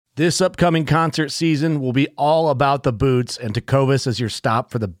This upcoming concert season will be all about the boots, and Tecovas is your stop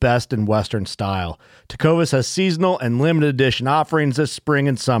for the best in Western style. Tecovas has seasonal and limited edition offerings this spring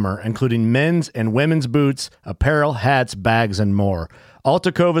and summer, including men's and women's boots, apparel, hats, bags, and more. All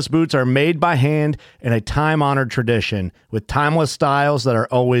Tecovas boots are made by hand in a time-honored tradition with timeless styles that are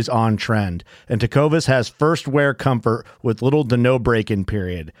always on trend. And Tecovas has first wear comfort with little to no break-in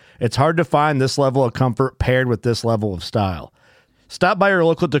period. It's hard to find this level of comfort paired with this level of style. Stop by your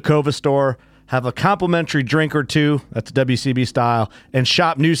local Tecovas store, have a complimentary drink or two, that's WCB style, and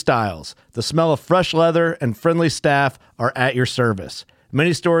shop new styles. The smell of fresh leather and friendly staff are at your service.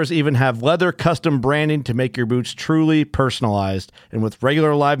 Many stores even have leather custom branding to make your boots truly personalized. And with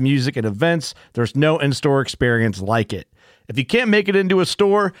regular live music and events, there's no in-store experience like it. If you can't make it into a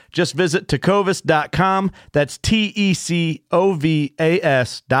store, just visit tecovas.com. That's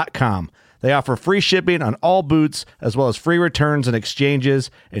TECOVAS.com. They offer free shipping on all boots, as well as free returns and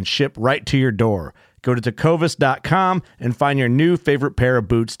exchanges, and ship right to your door. Go to tecovas.com and find your new favorite pair of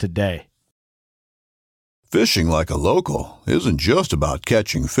boots today. Fishing like a local isn't just about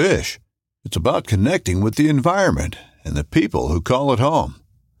catching fish. It's about connecting with the environment and the people who call it home.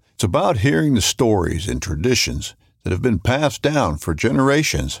 It's about hearing the stories and traditions that have been passed down for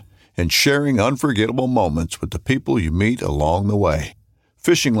generations and sharing unforgettable moments with the people you meet along the way.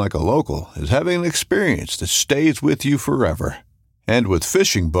 Fishing like a local is having an experience that stays with you forever. And with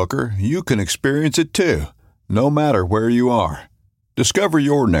Fishing Booker, you can experience it too, no matter where you are. Discover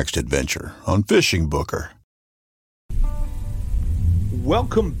your next adventure on Fishing Booker.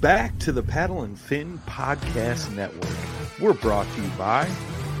 Welcome back to the Paddle and Fin Podcast Network. We're brought to you by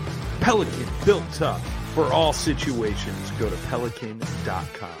Pelican, built tough for all situations. Go to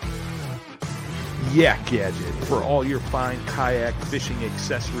pelican.com. Yak Gadget, for all your fine kayak fishing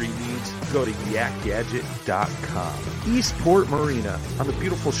accessory needs, go to yakgadget.com. Eastport Marina, on the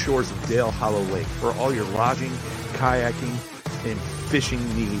beautiful shores of Dale Hollow Lake, for all your lodging, kayaking, and fishing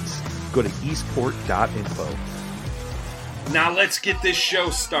needs, go to eastport.info. Now let's get this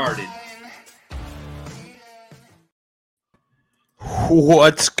show started.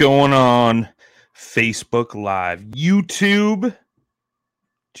 What's going on? Facebook Live, YouTube.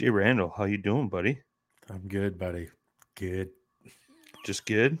 Jay Randall, how you doing, buddy? I'm good, buddy. Good. Just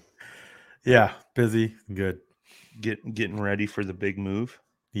good? Yeah, busy. Good. Getting ready for the big move?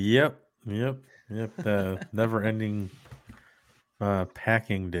 Yep. Never-ending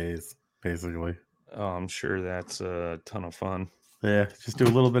packing days, basically. Oh, I'm sure that's a ton of fun. Yeah, just do a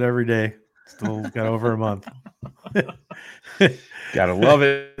little bit every day. Still got over a month. Gotta love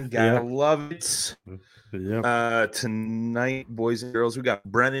it. Gotta love it. Yep. Tonight, boys and girls, we got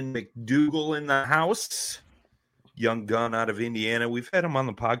Brennan McDougal in the house. Young gun out of Indiana. We've had him on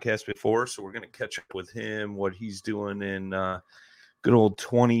the podcast before, so we're going to catch up with him, what he's doing in good old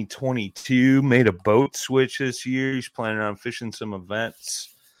 2022. Made a boat switch this year. He's planning on fishing some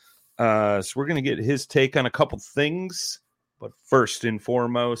events. So we're going to get his take on a couple things. But first and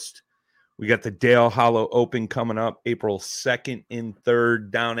foremost, we got the Dale Hollow Open coming up April 2nd and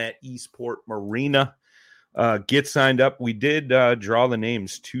 3rd down at Eastport Marina. Get signed up. We did draw the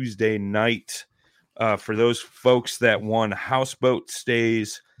names Tuesday night for those folks that won houseboat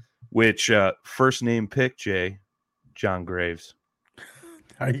stays, which first name pick, Jay, John Graves.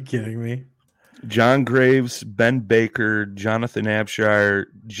 Are you kidding me? John Graves, Ben Baker, Jonathan Abshire,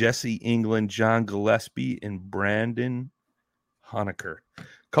 Jesse England, John Gillespie, and Brandon Honecker. A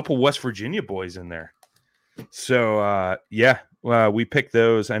couple West Virginia boys in there. So, we picked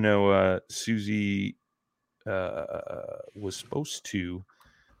those. I know Susie was supposed to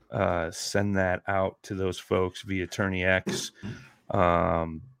send that out to those folks via Attorney X.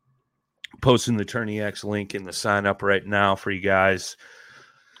 Posting the Attorney X link in the sign up right now for you guys.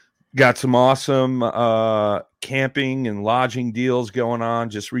 Got some awesome camping and lodging deals going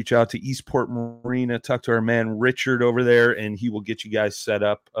on. Just reach out to Eastport Marina, talk to our man Richard over there, and he will get you guys set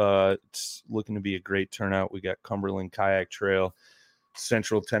up. It's looking to be a great turnout. We got Cumberland Kayak Trail,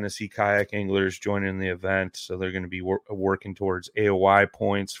 Central Tennessee kayak anglers joining the event, so they're going to be working towards AOI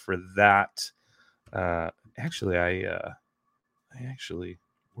points for that. I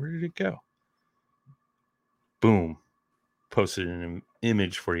where did it go? Boom. Posted an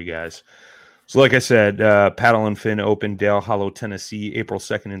image for you guys. So like I said, Paddle and Fin Open, Dale Hollow, Tennessee, April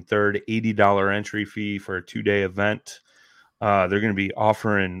 2nd and 3rd, $80 entry fee for a 2-day event. They're going to be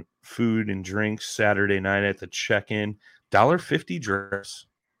offering food and drinks Saturday night at the check-in. $1.50 dress.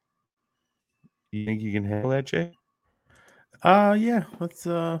 You think you can handle that, Jay? Yeah. Let's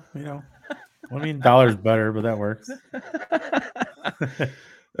dollar's better, but that works.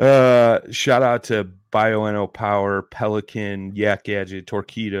 Shout out to BioNO Power, Pelican, Yak Gadget,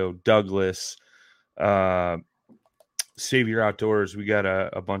 Torpedo, Douglas, Savior Outdoors. We got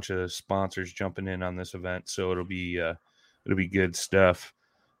a bunch of sponsors jumping in on this event, so it'll be good stuff.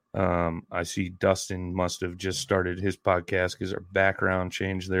 I see Dustin must have just started his podcast because our background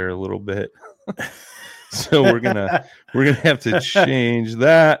changed there a little bit. So we're gonna have to change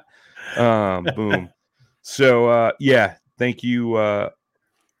that. Boom. So yeah, thank you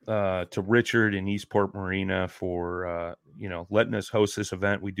to Richard and Eastport Marina for letting us host this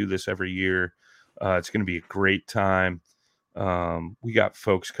event. We do this every year. It's going to be a great time. We got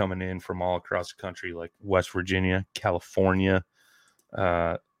folks coming in from all across the country, like West Virginia, California.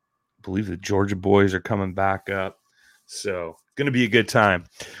 I believe the Georgia boys are coming back up. So going to be a good time.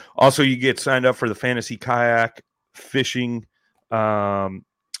 Also, you get signed up for the fantasy kayak fishing. You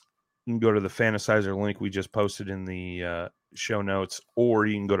can go to the Fantasizer link we just posted in the show notes, or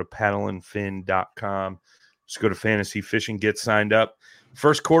you can go to paddleandfin.com. Just go to fantasy fishing, get signed up.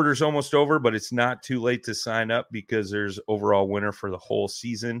 First quarter is almost over, but it's not too late to sign up because there's overall winner for the whole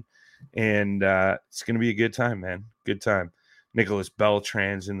season. And it's going to be a good time, man. Good time. Nicholas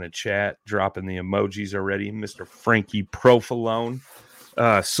Beltran's in the chat, dropping the emojis already. Mr. Frankie Profilone.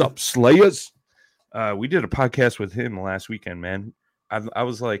 Sup, Slayers. We did a podcast with him last weekend, man. I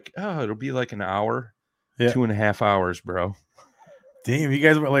was like, oh, it'll be like an hour, 2.5 hours, bro. Damn, you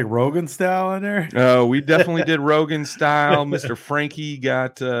guys were like Rogan style in there? We definitely did Rogan style. Mr. Frankie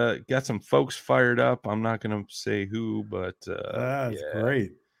got some folks fired up. I'm not going to say who, but that's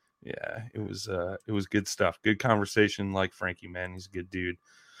great. Yeah, it was good stuff. Good conversation, like Frankie, man. He's a good dude.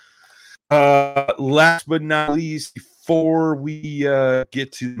 Last but not least, before we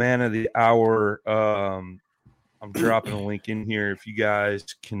get to man of the hour, I'm dropping a link in here if you guys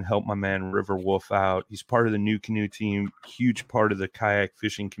can help my man River Wolf out. He's part of the new canoe team, huge part of the kayak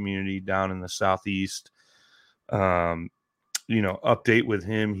fishing community down in the Southeast. Update with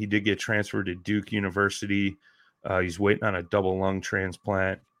him. He did get transferred to Duke University. He's waiting on a double lung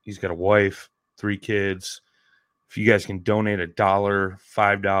transplant. He's got a wife, 3 kids. If you guys can donate $1,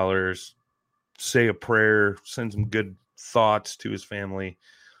 $5, say a prayer, send some good thoughts to his family,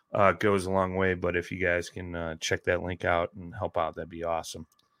 goes a long way. But if you guys can check that link out and help out, that'd be awesome.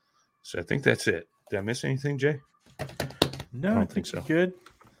 So I think that's it. Did I miss anything, Jay? No, I don't think so. Good.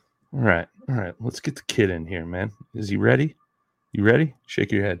 All right. Let's get the kid in here, man. Is he ready? You ready?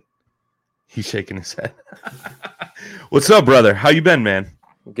 Shake your head. He's shaking his head. What's up, brother? How you been, man?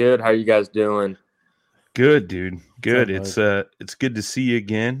 Good. How you guys doing? Good, dude. Good. What's up, It's good to see you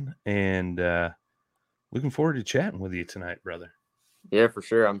again, and looking forward to chatting with you tonight, brother. Yeah, for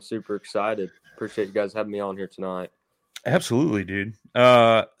sure. I'm super excited. Appreciate you guys having me on here tonight. Absolutely, dude.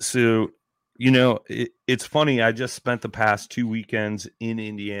 So it's funny. I just spent the past 2 weekends in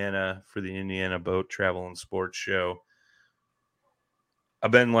Indiana for the Indiana Boat Travel and Sports Show. I've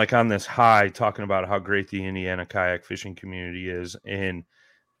been like on this high talking about how great the Indiana kayak fishing community is, and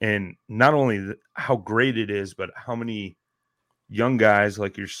not only how great it is, but how many young guys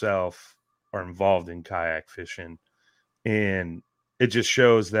like yourself are involved in kayak fishing. And it just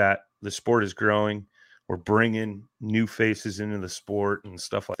shows that the sport is growing. We're bringing new faces into the sport and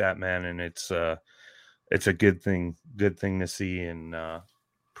stuff like that, man. And it's a good thing to see, and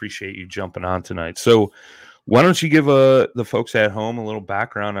appreciate you jumping on tonight. So why don't you give the folks at home a little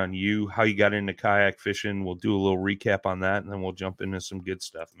background on you, how you got into kayak fishing? We'll do a little recap on that, and then we'll jump into some good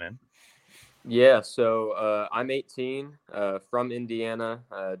stuff, man. Yeah, so I'm 18, from Indiana,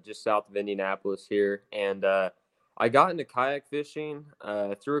 just south of Indianapolis here. And I got into kayak fishing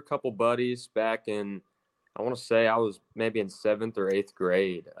through a couple buddies back in, I want to say I was maybe in 7th or 8th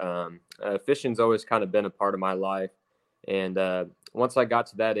grade. Fishing's always kind of been a part of my life. And once I got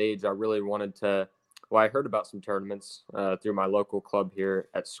to that age, I really wanted to, I heard about some tournaments through my local club here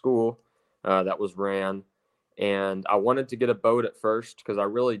at school that was ran. And I wanted to get a boat at first because I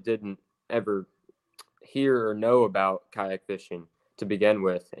really didn't ever hear or know about kayak fishing to begin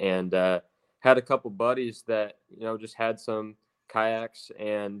with. And had a couple buddies that, just had some kayaks,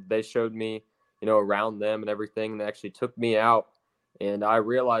 and they showed me, around them and everything. They actually took me out, and I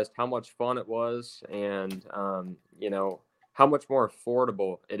realized how much fun it was, and, how much more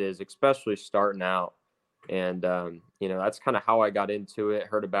affordable it is, especially starting out. And, that's kind of how I got into it.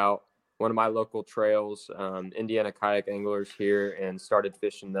 Heard about one of my local trails, Indiana Kayak Anglers here, and started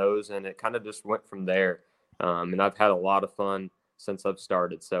fishing those. And it kind of just went from there. And I've had a lot of fun since I've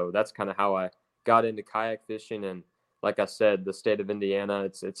started. So that's kind of how I got into kayak fishing. And like I said, the state of Indiana,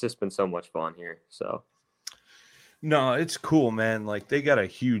 it's just been so much fun here. So. No, it's cool, man. Like, they got a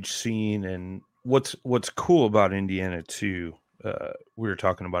huge scene, and what's cool about Indiana too, we were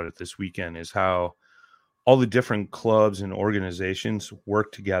talking about it this weekend, is how all the different clubs and organizations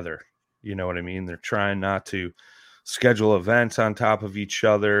work together. You know what I mean? They're trying not to schedule events on top of each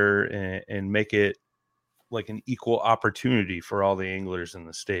other and make it like an equal opportunity for all the anglers in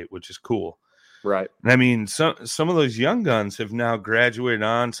the state, which is cool. Right. And I mean, some of those young guns have now graduated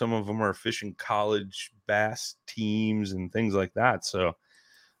on. Some of them are fishing college bass teams and things like that. So,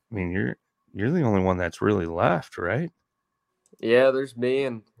 I mean, you're the only one that's really left, right? Yeah, there's me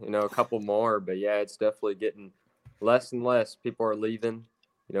and, a couple more, but yeah, it's definitely getting less and less. People are leaving,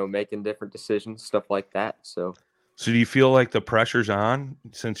 making different decisions, stuff like that. So do you feel like the pressure's on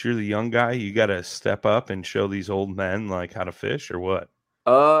since you're the young guy? You got to step up and show these old men like how to fish or what?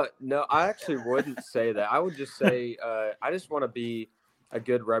 No, I actually wouldn't say that. I would just say, I just want to be a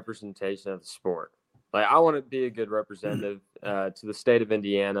good representation of the sport. Like, I want to be a good representative, to the state of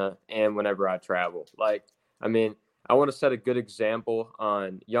Indiana and whenever I travel. Like, I mean, I want to set a good example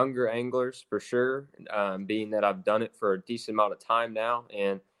on younger anglers for sure, being that I've done it for a decent amount of time now.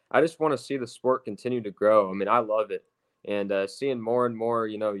 And I just want to see the sport continue to grow. I mean, I love it. And seeing more and more,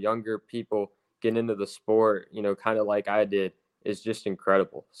 younger people get into the sport, kind of like I did, is just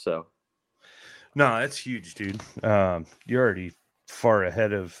incredible. So, no, that's huge, dude. You're already far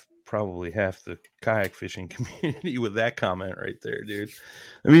ahead of probably half the kayak fishing community with that comment right there, dude.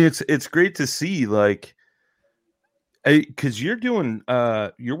 I mean, it's great to see, like, because you're doing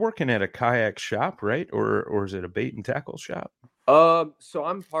you're working at a kayak shop, right? Or is it a bait and tackle shop? So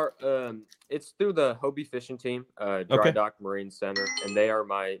I'm it's through the Hobie fishing team, Dry Okay. Dock Marine Center, and they are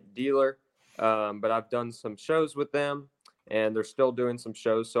my dealer. But I've done some shows with them, and they're still doing some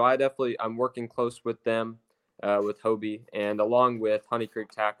shows. So I'm working close with them, with Hobie, and along with Honey Creek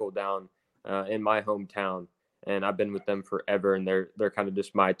Tackle down in my hometown. And I've been with them forever, and they're kind of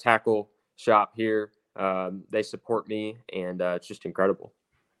just my tackle shop here. They support me, and it's just incredible.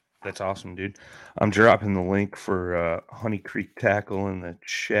 That's awesome, dude. I'm dropping the link for Honey Creek Tackle in the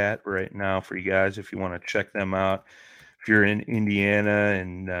chat right now for you guys if you want to check them out. If you're in Indiana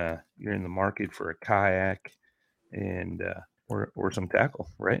and you're in the market for a kayak and or some tackle,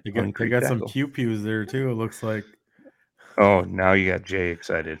 right? They Honey got Creek some Tackle. pew-pews there too, it looks like. Oh, now you got Jay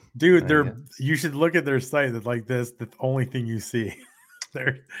excited. Dude, you should look at their site. That's like this, the only thing you see.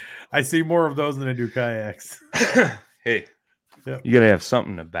 I see more of those than I do kayaks. Hey, Yep. you gotta have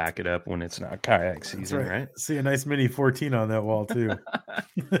something to back it up when it's not kayak season, right? See a nice mini 14 on that wall too.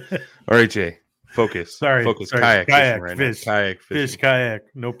 All right, Jay, focus. Sorry. Kayak fishing right fish, now. Kayak fishing. Fish, kayak,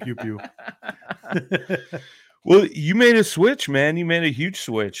 no pew pew. Well, you made a switch, man. You made a huge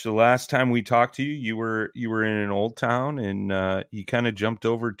switch. The last time we talked to you, you were in an Old Town, and you kind of jumped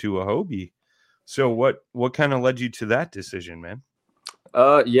over to a Hobie. So what kind of led you to that decision, man?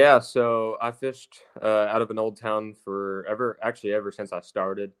 Yeah, so I fished out of an Old Town ever since I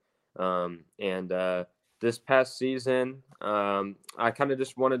started. And this past season, I kind of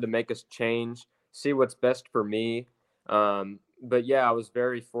just wanted to make a change, see what's best for me. But yeah, I was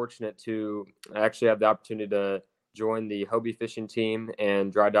very fortunate to actually have the opportunity to join the Hobie fishing team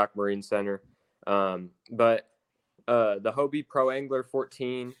and Dry Dock Marine Center. But the Hobie Pro Angler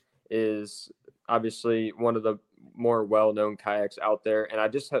 14 is obviously one of the more well-known kayaks out there, and I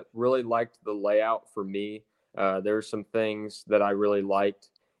just really liked the layout for me. There were some things that I really liked,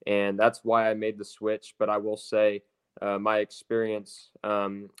 and that's why I made the switch. But I will say my experience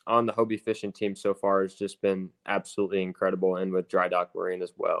on the Hobie fishing team so far has just been absolutely incredible, and with Dry Dock Marine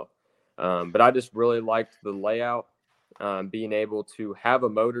as well. But I just really liked the layout, being able to have a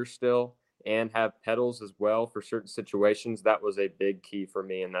motor still and have pedals as well for certain situations. That was a big key for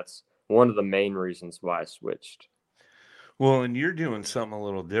me, and that's one of the main reasons why I switched. Well, and you're doing something a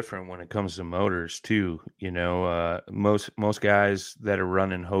little different when it comes to motors too. Most guys that are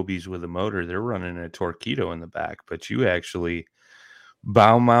running Hobies with a motor, they're running a Torpedo in the back, but you actually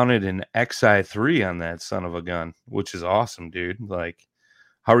bow mounted an XI3 on that son of a gun, which is awesome, dude. Like,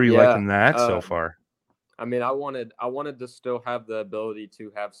 how are you liking that so far? I mean, I wanted to still have the ability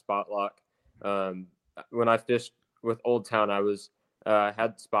to have spot lock. When I fished with Old Town, I was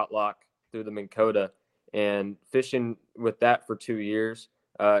had spot lock through the Minn Kota, and fishing with that for 2 years,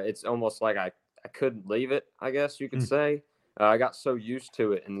 it's almost like I couldn't leave it, I guess you could say. I got so used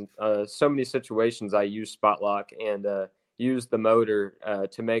to it, and so many situations I use spot lock and use the motor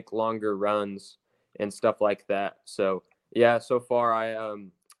to make longer runs and stuff like that. So yeah, so far I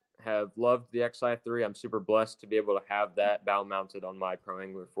have loved the XI3. I'm super blessed to be able to have that bow mounted on my Pro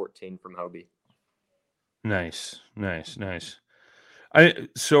Angler 14 from Hobie. Nice.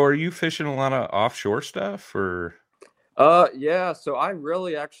 So are you fishing a lot of offshore stuff, or? Yeah, so I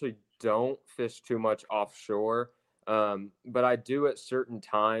really actually don't fish too much offshore. But I do at certain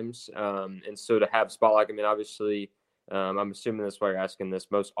times. And so to have spot lock, I mean, obviously, I'm assuming that's why you're asking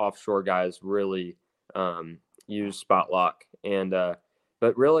this. Most offshore guys really use spot lock.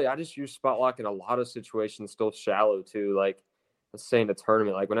 But really, I just use spot lock in a lot of situations, still shallow too. Like, let's say in a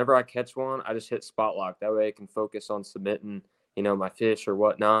tournament, like whenever I catch one, I just hit spot lock. That way I can focus on submitting, my fish or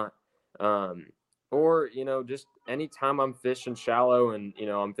whatnot. Or, just anytime I'm fishing shallow and,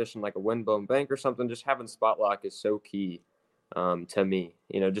 I'm fishing like a windblown bank or something, just having spot lock is so key to me,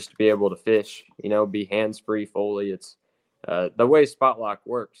 just to be able to fish, be hands-free fully. It's the way spot lock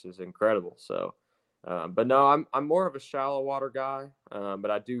works is incredible. So, but no, I'm more of a shallow water guy, but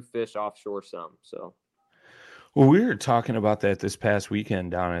I do fish offshore some. So, well, we were talking about that this past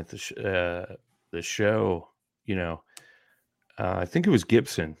weekend down at the show. I think it was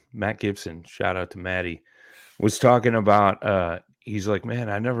Matt Gibson. Shout out to Matty. Was talking about. He's like, man,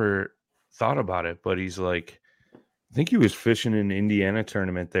 I never thought about it, but he's like, I think he was fishing in Indiana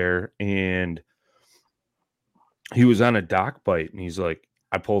tournament there, and he was on a dock bite, and he's like,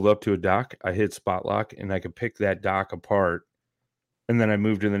 I pulled up to a dock, I hit spot lock, and I could pick that dock apart. And then I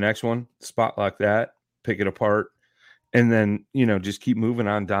moved to the next one, spot lock that, pick it apart, and then, just keep moving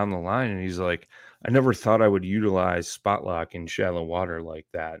on down the line. And he's like, I never thought I would utilize spot lock in shallow water like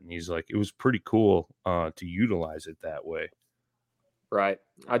that. And he's like, it was pretty cool to utilize it that way. Right.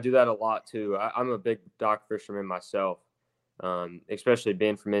 I do that a lot too. I'm a big dock fisherman myself, especially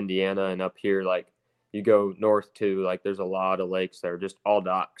being from Indiana and up here, like you go north to, like, there's a lot of lakes that are just all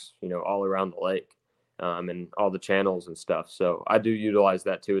docks, all around the lake, and all the channels and stuff. So I do utilize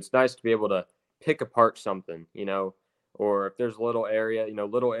that too. It's nice to be able to pick apart something, or if there's a little area,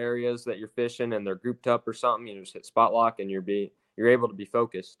 little areas that you're fishing and they're grouped up or something, just hit spot lock and you're able to be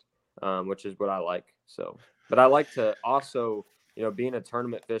focused, which is what I like. So, but I like to also, being a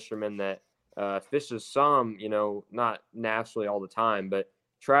tournament fisherman that fishes some, not nationally all the time, but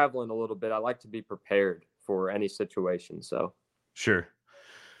traveling a little bit, I like to be prepared for any situation. So, sure.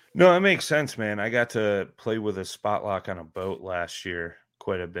 No, that makes sense, man. I got to play with a spot lock on a boat last year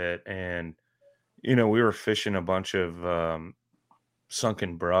quite a bit. And, we were fishing a bunch of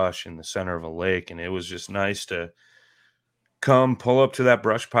sunken brush in the center of a lake. And it was just nice to come pull up to that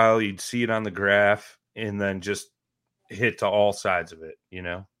brush pile. You'd see it on the graph and then just hit to all sides of it,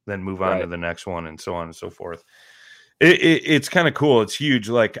 then move on to the next one and so on and so forth. It's kind of cool. It's huge.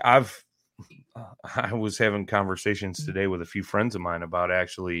 Like I was having conversations today with a few friends of mine about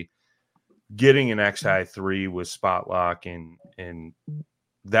actually getting an XI3 with spot lock and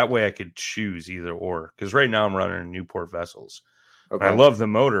that way I could choose either or. Because right now I'm running Newport vessels. Okay. I love the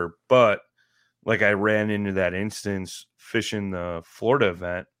motor, but like I ran into that instance fishing the Florida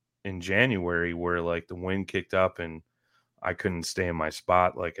event in January where like the wind kicked up and I couldn't stay in my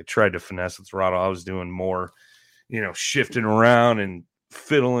spot. Like I tried to finesse the throttle. I was doing more, shifting around and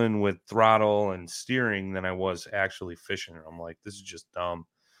fiddling with throttle and steering than I was actually fishing. I'm like, this is just dumb.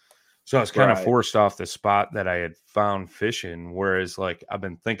 So I was kind of forced off the spot that I had found fishing. Whereas like, I've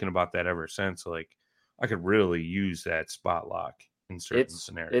been thinking about that ever since. Like I could really use that spot lock in certain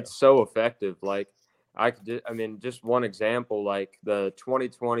scenarios. It's so effective. Like just one example, like the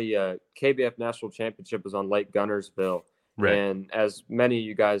 2020 KBF National Championship was on Lake Gunnersville. Right. And as many of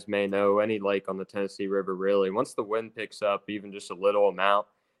you guys may know, any lake on the Tennessee River, really, once the wind picks up even just a little amount,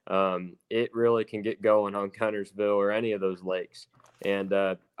 it really can get going on Gunnersville or any of those lakes. And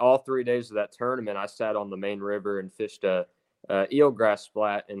all 3 days of that tournament, I sat on the main river and fished a eelgrass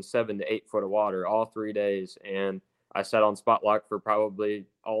splat in 7 to 8 foot of water all 3 days. And I sat on spot lock for probably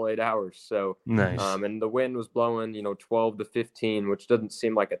all 8 hours. So nice. And the wind was blowing, 12 to 15, which doesn't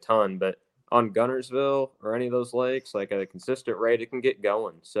seem like a ton, but on Gunnersville or any of those lakes, like at a consistent rate, it can get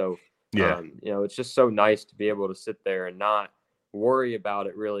going. So, it's just so nice to be able to sit there and not worry about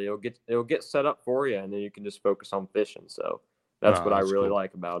it. Really, it'll get set up for you, and then you can just focus on fishing. So that's what I really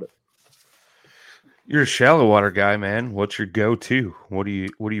like about it. You're a shallow water guy, man. What's your go-to? What are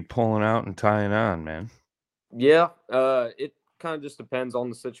you pulling out and tying on, man? Yeah, it kind of just depends on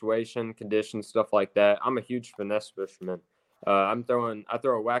the situation, conditions, stuff like that. I'm a huge finesse fisherman. I throw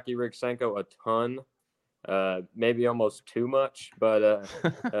a wacky rig Senko a ton, maybe almost too much. But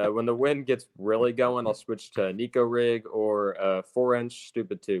when the wind gets really going, I'll switch to Nico rig or 4-inch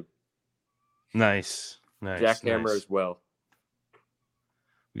stupid tube. Nice. Jackhammer as well.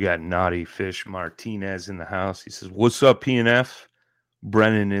 We got Naughty Fish Martinez in the house. He says, "What's up, PNF?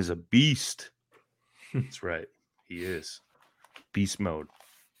 Brennan is a beast." That's right. He is. Beast mode.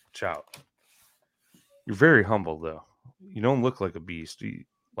 Ciao. You're very humble, though. You don't look like a beast.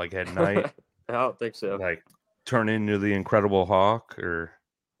 Like at night. I don't think so. Like turn into the Incredible Hulk or.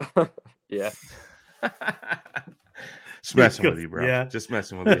 Yeah. Just messing with you, bro. Yeah. Just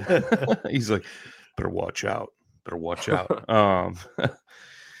messing with you. He's like, better watch out. Better watch out.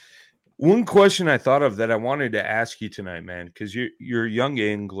 One question I thought of that I wanted to ask you tonight, man, because you're a young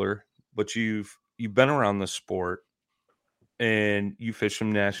angler, but you've been around the sport and you fish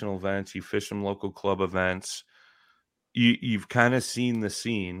some national events, you fish some local club events. You've kind of seen the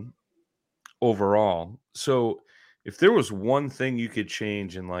scene overall. So if there was one thing you could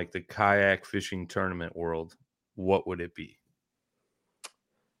change in like the kayak fishing tournament world, what would it be?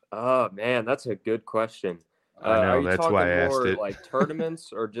 Oh man, that's a good question. I know, Are you that's talking why I asked more it. like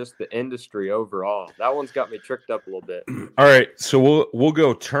tournaments or just the industry overall? That one's got me tricked up a little bit. All right, so we'll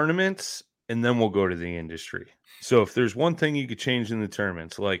go tournaments and then we'll go to the industry. So if there's one thing you could change in the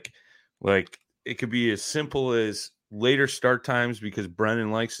tournaments, like it could be as simple as later start times because Brennan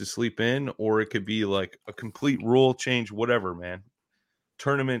likes to sleep in, or it could be like a complete rule change, whatever, man.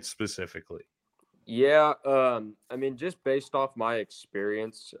 Tournament specifically. Yeah, I mean, just based off my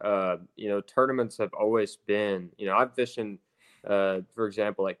experience, tournaments have always been, I'm fishing, for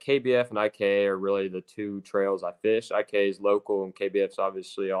example, like KBF and IKA are really the two trails I fish. IKA is local and KBF's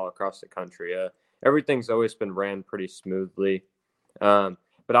obviously all across the country. Everything's always been ran pretty smoothly. But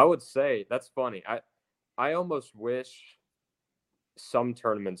I would say that's funny. I almost wish some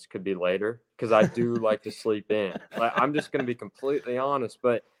tournaments could be later because I do like to sleep in. Like, I'm just going to be completely honest,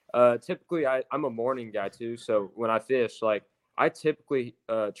 but typically I'm a morning guy too. So when I fish, like I typically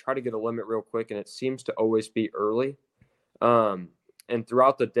try to get a limit real quick, and it seems to always be early. And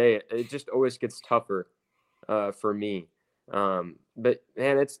throughout the day, it just always gets tougher for me. But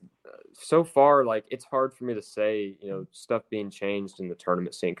man, it's so far, like it's hard for me to say, stuff being changed in the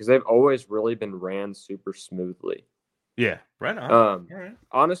tournament scene because they've always really been ran super smoothly. Yeah, right on. Right.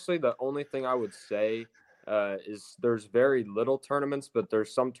 Honestly, the only thing I would say is there's very little tournaments, but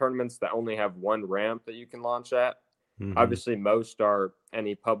there's some tournaments that only have one ramp that you can launch at. Mm-hmm. Obviously, most are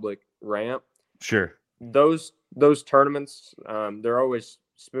any public ramp. Sure. Those tournaments, they're always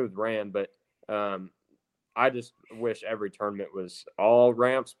smooth ran, but I just wish every tournament was all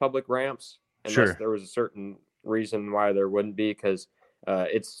ramps, public ramps, unless there was a certain reason why there wouldn't be, because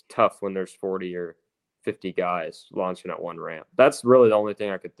it's tough when there's 40 or 50 guys launching at one ramp. That's really the only thing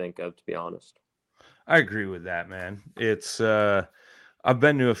I could think of, to be honest. I agree with that, man. It's I've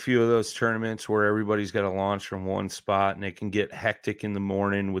been to a few of those tournaments where everybody's got to launch from one spot, and it can get hectic in the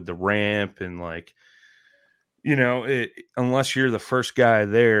morning with the ramp, and like, unless you're the first guy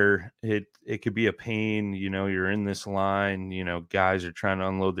there, it could be a pain. You're in this line, guys are trying to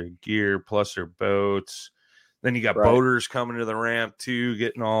unload their gear plus their boats. Then you got boaters coming to the ramp too,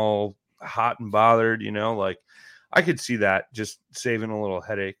 getting all hot and bothered, like I could see that just saving a little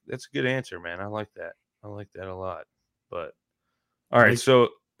headache. That's a good answer, man. I like that a lot. But all right, so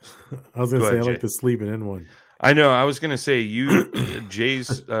I was gonna say I like the sleeping in one. I know. I was gonna say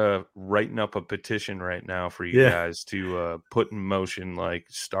Jay's writing up a petition right now for you guys to put in motion, like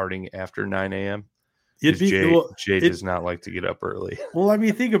starting after 9 a.m. Jay does not like to get up early. Well, I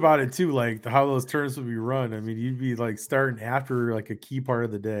mean, think about it too, like how those tournaments would be run. I mean, you'd be like starting after like a key part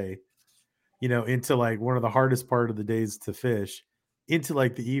of the day, into like one of the hardest part of the days to fish into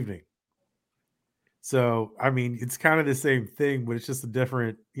like the evening. So, I mean, it's kind of the same thing, but it's just a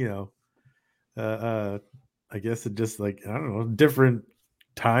different, I guess it just like, I don't know, different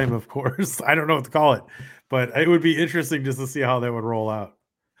time, of course. I don't know what to call it, but it would be interesting just to see how that would roll out.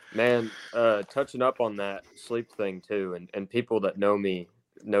 Man, touching up on that sleep thing too, and people that know me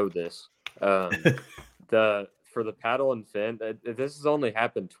know this. For the paddle and fin, this has only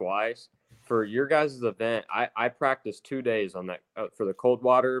happened twice. For your guys' event, I practiced 2 days on that for the cold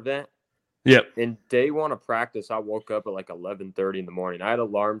water event. Yep. In day one of practice, I woke up at like 11:30 in the morning. I had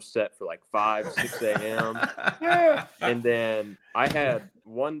alarms set for like 6 a.m. And then I had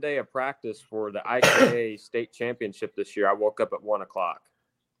 1 day of practice for the IKA state championship this year. I woke up at 1 o'clock.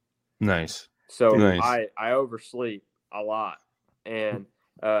 Nice. So nice. I oversleep a lot. And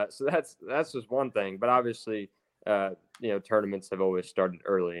so that's just one thing. But obviously, tournaments have always started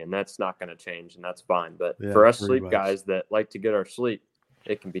early, and that's not going to change, and that's fine. But for us sleep guys that like to get our sleep,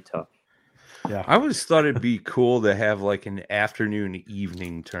 it can be tough. Yeah, I always thought it'd be cool to have like an afternoon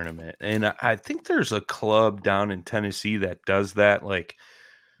evening tournament, and I think there's a club down in Tennessee that does that, like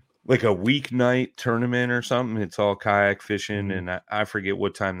a weeknight tournament or something. It's all kayak fishing, and I forget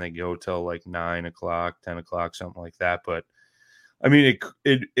what time they go till, like 9 o'clock, 10 o'clock, something like that. But I mean,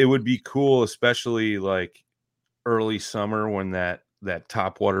 it would be cool, especially like early summer when that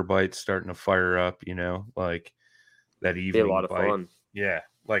top water bite's starting to fire up. Like that evening. Be a lot of fun. Yeah.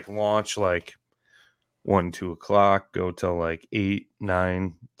 Like launch like 1, 2 o'clock, go till like 8,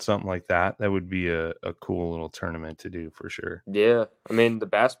 9, something like that. That would be a cool little tournament to do for sure. Yeah. I mean, the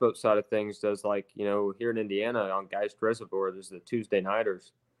bass boat side of things does, like, here in Indiana on Geist Reservoir, there's the Tuesday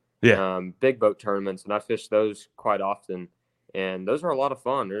nighters, Yeah. big boat tournaments, and I fish those quite often. And those are a lot of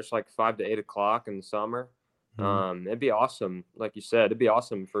fun. There's like 5 to 8 o'clock in the summer. It'd be awesome. Like you said, it'd be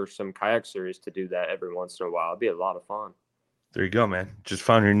awesome for some kayak series to do that every once in a while. It'd be a lot of fun. There you go, man. Just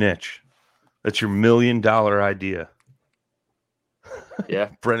found your niche. That's your $1 million idea. Yeah.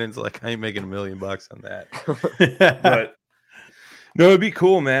 Brennan's like, I ain't making $1 million on that. But no, it'd be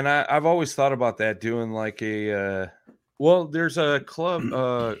cool, man. I've always thought about that, doing like there's a club,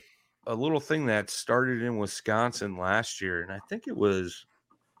 a little thing that started in Wisconsin last year, and I think it was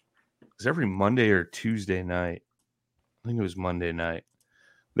every Monday or Tuesday night. I think it was Monday night.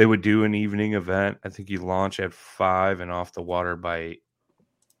 They would do an evening event. I think you launch at 5 and off the water by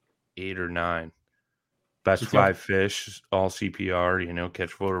 8 or 9. Best 5 fish, all CPR,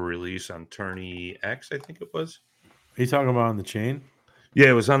 catch, photo, release on Tourney X, I think it was. Are you talking about on the chain? Yeah,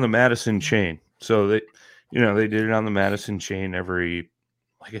 it was on the Madison chain. So they did it on the Madison chain every,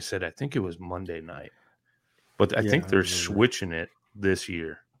 like I said, I think it was Monday night. But I think they're switching it this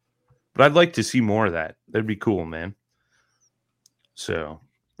year. But I'd like to see more of that. That'd be cool, man. So,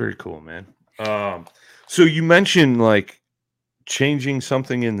 very cool, man. So you mentioned like changing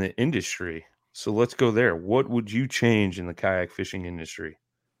something in the industry. So let's go there. What would you change in the kayak fishing industry?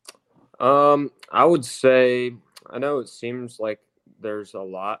 I would say, I know it seems like there's a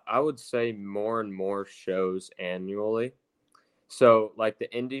lot. I would say more and more shows annually. So like the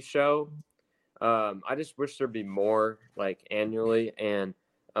indie show, I just wish there'd be more like annually. And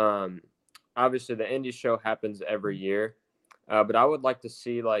obviously the indie show happens every year. But I would like to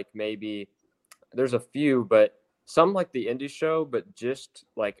see like maybe there's a few, but some like the indie show, but just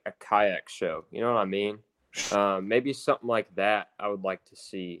like a kayak show. You know what I mean? Maybe something like that I would like to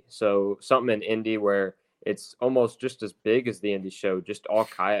see. So something in indie where it's almost just as big as the indie show, just all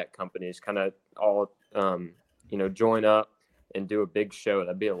kayak companies kind of all, join up and do a big show.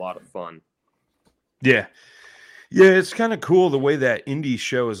 That'd be a lot of fun. Yeah. Yeah, it's kind of cool the way that indie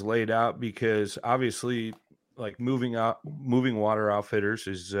show is laid out, because obviously like moving water outfitters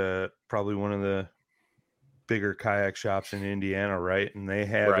is probably one of the bigger kayak shops in Indiana, right? And they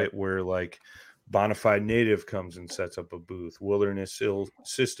have it where like Bonafide Native comes and sets up a booth, Wilderness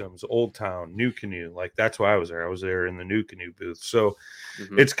Systems, Old Town, New Canoe. Like that's why I was there. I was there in the New Canoe booth. So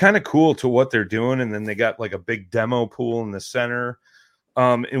it's kind of cool to what they're doing. And then they got like a big demo pool in the center.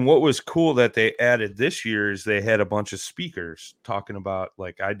 And what was cool that they added this year is they had a bunch of speakers talking about,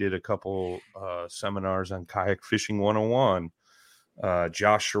 like I did a couple seminars on kayak fishing 101.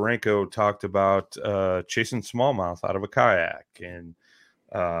 Josh Sharenko talked about chasing smallmouth out of a kayak, and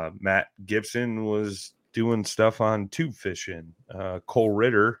Matt Gibson was doing stuff on tube fishing. Cole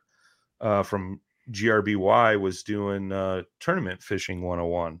Ritter from GRBY was doing tournament fishing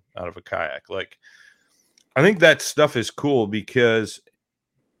 101 out of a kayak. Like, I think that stuff is cool because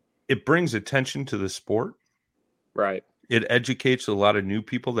it brings attention to the sport. Right. It educates a lot of new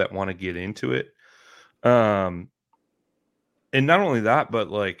people that want to get into it. And not only that, but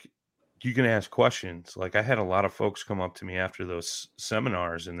like you can ask questions. Like I had a lot of folks come up to me after those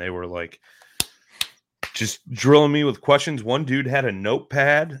seminars and they were like just drilling me with questions. One dude had a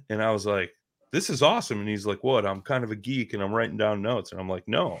notepad and I was like, this is awesome. And he's like, what? I'm kind of a geek and I'm writing down notes. And I'm like,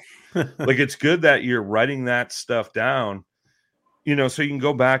 no, like it's good that you're writing that stuff down, so you can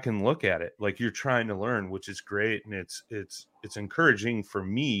go back and look at it. Like you're trying to learn, which is great. And it's encouraging for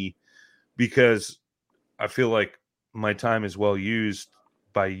me because I feel like my time is well used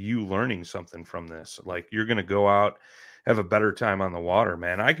by you learning something from this. Like you're going to go out, have a better time on the water,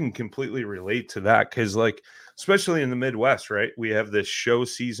 man. I can completely relate to that. Cause like, especially in the Midwest, right? We have this show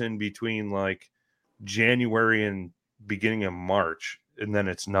season between like January and beginning of March, and then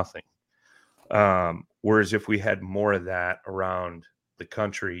it's nothing. Whereas if we had more of that around the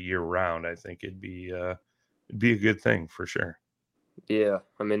country year round, I think it'd be a good thing for sure. Yeah.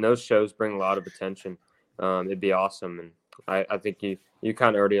 I mean, those shows bring a lot of attention. It'd be awesome. And I think you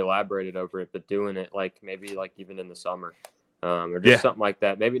kind of already elaborated over it, but doing it like maybe like even in the summer or just something like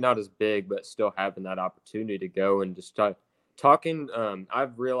that, maybe not as big, but still having that opportunity to go and just talking.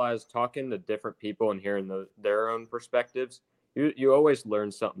 I've realized talking to different people and hearing their own perspectives, you always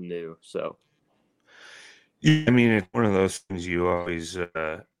learn something new. So, I mean, it's one of those things you always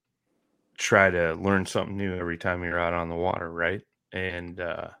try to learn something new every time you're out on the water, right? And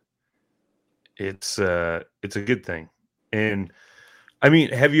it's a good thing. And I mean,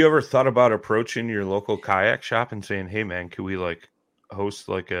 have you ever thought about approaching your local kayak shop and saying, hey man, can we like host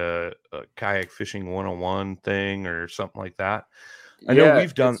like a kayak fishing 101 thing or something like that? I know Yeah,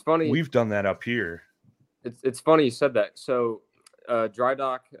 we've funny. done that up here. It's funny you said that. So, Dry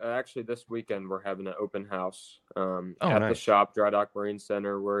Dock, actually this weekend we're having an open house at the Nice. shop, Dry Dock Marine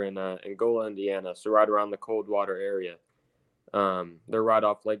Center. We're in Angola, Indiana, so right around the Coldwater area. They're right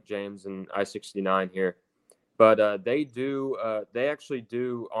off Lake James and I-69 here. But they actually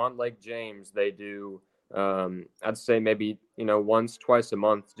do on Lake James. They do, I'd say maybe once, twice a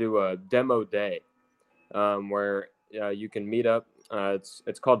month, do a demo day where you can meet up.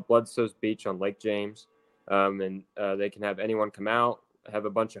 It's called Bloodstone's Beach on Lake James. And they can have anyone come out, have a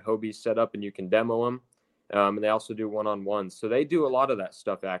bunch of Hobies set up, and you can demo them. And they also do one-on-ones. So they do a lot of that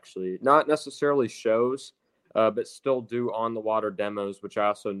stuff, actually. Not necessarily shows, but still do on-the-water demos, which I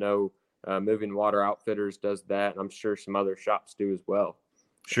also know Moving Water Outfitters does that, and I'm sure some other shops do as well.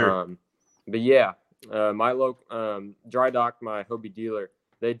 Sure. But yeah, my local Dry Dock, my Hobie dealer,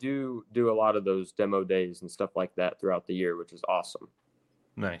 they do a lot of those demo days and stuff like that throughout the year, which is awesome.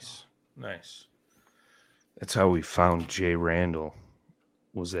 Nice. That's how we found Jay Randall,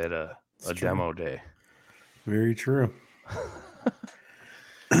 was at a demo day. Very true.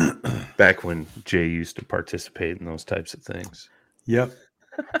 Back when Jay used to participate in those types of things. Yep.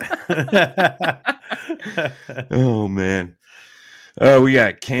 Oh, man. We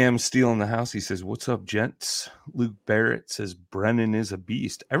got Cam Steele in the house. He says, "What's up, gents?" Luke Barrett says, "Brennan is a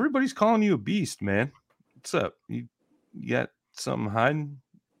beast." Everybody's calling you a beast, man. What's up? You got something hiding?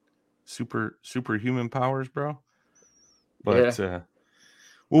 Superhuman powers, bro? But, Yeah.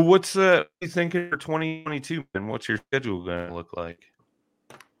 Well, what's you thinking for 2022, and what's your schedule going to look like?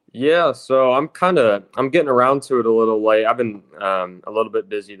 Yeah, so I'm getting around to it a little late. I've been a little bit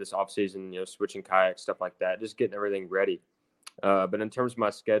busy this off season, switching kayaks, stuff like that, just getting everything ready. But in terms of my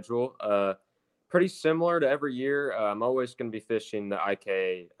schedule, pretty similar to every year. I'm always going to be fishing the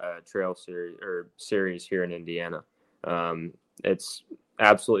IK Trail series here in Indiana. It's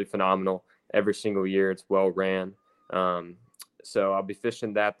absolutely phenomenal every single year. It's well ran. So I'll be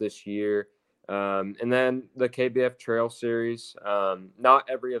fishing that this year. And then the KBF Trail Series. Not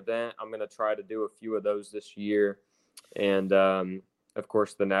every event. I'm going to try to do a few of those this year. And, of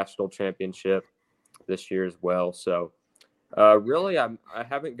course, the National Championship this year as well. So, really, I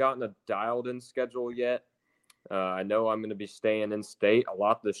haven't gotten a dialed-in schedule yet. I know I'm going to be staying in state a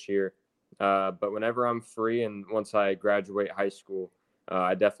lot this year. But whenever I'm free and once I graduate high school,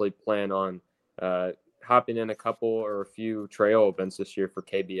 I definitely plan on hopping in a couple or a few trail events this year for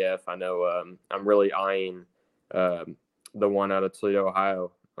KBF. I know I'm really eyeing the one out of Toledo,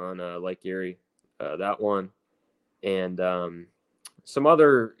 Ohio on Lake Erie, that one. And some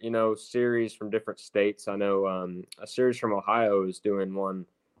other, series from different states. I know a series from Ohio is doing one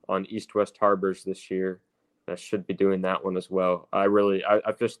on East-West Harbors this year. I should be doing that one as well. I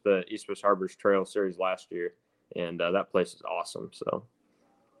fished the East-West Harbors Trail Series last year, and that place is awesome. So.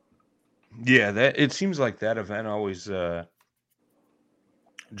 Yeah, it seems like that event always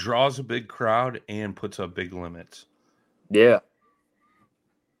draws a big crowd and puts up big limits. Yeah.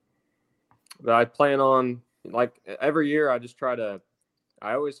 But I plan on, like every year, I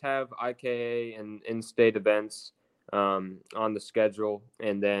always have IKA and in-state events on the schedule.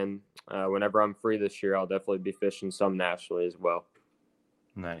 And then whenever I'm free this year, I'll definitely be fishing some nationally as well.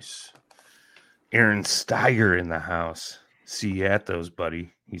 Nice. Aaron Steiger in the house. See you at those,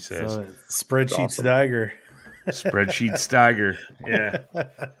 buddy, he says. So, spreadsheet awesome. Steiger. Spreadsheet Steiger. Yeah.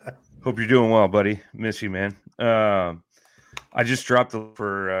 Hope you're doing well, buddy. Miss you, man. I just dropped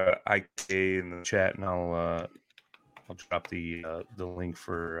for IK in the chat, and I'll drop the link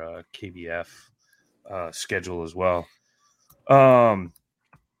for KBF schedule as well.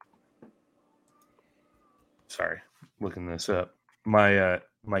 Sorry, looking this up. My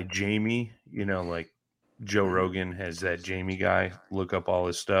Jamie, like Joe Rogan has that Jamie guy look up all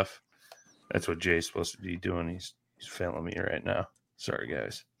his stuff. That's what Jay's supposed to be doing. He's failing me right now. Sorry,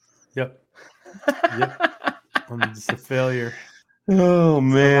 guys. Yep. I'm just a failure. Oh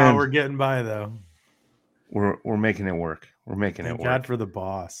man, somehow we're getting by though. We're making it work. We're making it work. God for the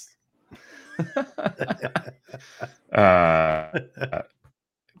boss. Got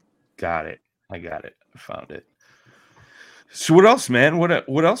it. I got it. I found it. So what else, man?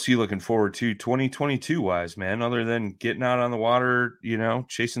 What else are you looking forward to 2022 wise, man? Other than getting out on the water,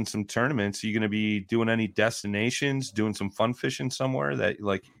 chasing some tournaments, are you going to be doing any destinations, doing some fun fishing somewhere that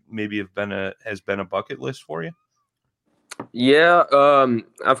like maybe has been a bucket list for you? Yeah,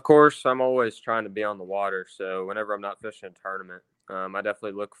 of course, I'm always trying to be on the water. So whenever I'm not fishing a tournament, I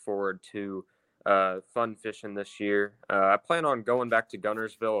definitely look forward to fun fishing this year. I plan on going back to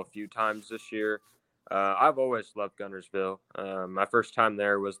Gunnersville a few times this year. I've always loved Guntersville. My first time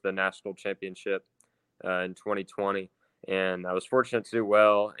there was the national championship in 2020, and I was fortunate to do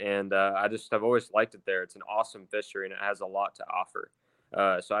well. And I've always liked it there. It's an awesome fishery, and it has a lot to offer.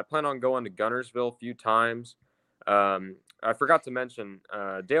 So I plan on going to Guntersville a few times. I forgot to mention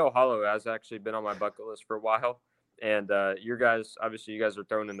Dale Hollow has actually been on my bucket list for a while, and you guys are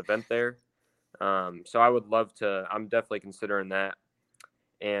throwing an event there. So I would love to. I'm definitely considering that,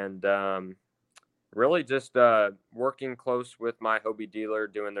 and really just working close with my Hobie dealer,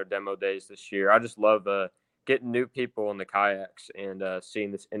 doing their demo days this year. I just love getting new people in the kayaks and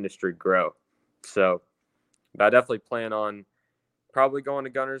seeing this industry grow. So I definitely plan on probably going to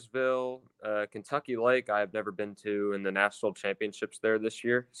Guntersville, Kentucky Lake. I have never been to in the national championships there this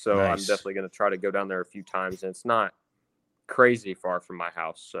year. So Nice. I'm definitely going to try to go down there a few times. And it's not crazy far from my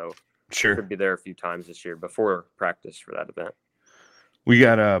house. So Sure. could be there a few times this year before practice for that event. We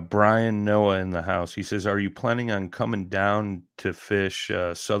got Brian Noah in the house. He says, are you planning on coming down to fish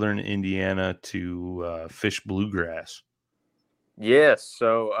southern Indiana to fish bluegrass? Yes.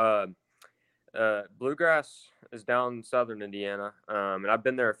 So bluegrass is down in southern Indiana, and I've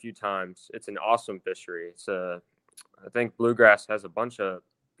been there a few times. It's an awesome fishery. I think bluegrass has a bunch of,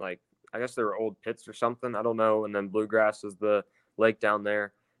 like, I guess there were old pits or something. I don't know. And then bluegrass is the lake down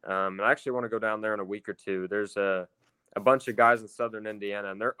there. And I actually want to go down there in a week or two. There's a bunch of guys in southern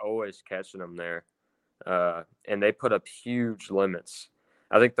Indiana, and they're always catching them there. And they put up huge limits.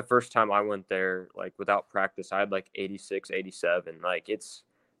 I think the first time I went there, like, without practice, I had like 86, 87. Like,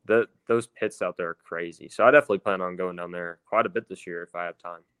 those pits out there are crazy. So I definitely plan on going down there quite a bit this year if I have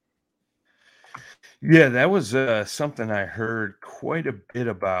time. Yeah, that was something I heard quite a bit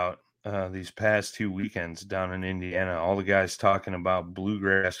about these past 2 weekends down in Indiana. All the guys talking about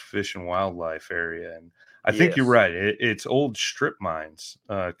bluegrass fish and wildlife area. And I think you're right. It's old strip mines,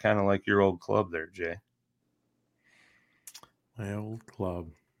 kind of like your old club there, Jay. My old club.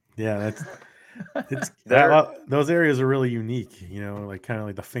 Yeah, those areas are really unique, like kind of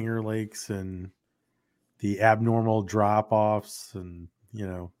like the Finger Lakes and the abnormal drop-offs, and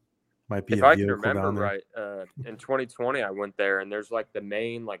might be if I can remember right, in 2020 I went there, and there's like the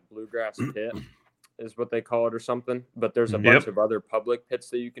main like bluegrass pit is what they call it or something, but there's a bunch of other public pits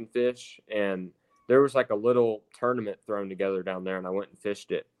that you can fish, and there was like a little tournament thrown together down there, and I went and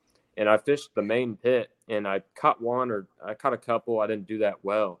fished it. And I fished the main pit, and I caught a couple. I didn't do that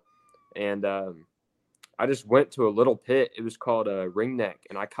well. And I just went to a little pit. It was called a ringneck,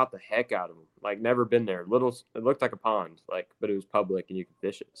 and I caught the heck out of them. Like, never been there. It looked like a pond, but it was public, and you could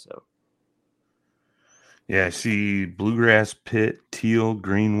fish it. So, yeah, I see bluegrass pit, teal,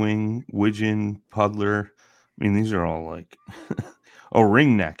 greenwing, widgeon, puddler. I mean, these are all like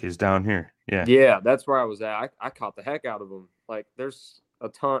ringneck is down here. Yeah, that's where I was at. I caught the heck out of them. Like, there's a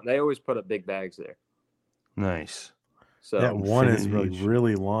ton. They always put up big bags there. Nice. So that one is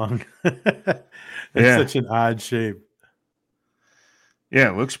really long. It's such an odd shape. Yeah,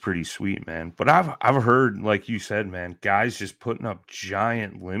 it looks pretty sweet, man. But I've heard, like you said, man, guys just putting up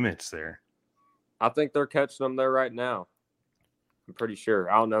giant limits there. I think they're catching them there right now. I'm pretty sure.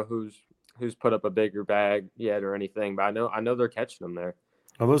 I don't know who's put up a bigger bag yet or anything, but I know they're catching them there.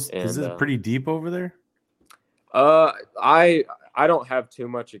 Is this pretty deep over there? I don't have too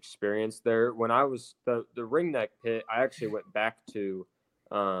much experience there. When I was the ringneck pit, I actually went back to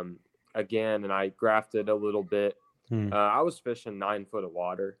again, and I grafted a little bit. I was fishing 9 foot of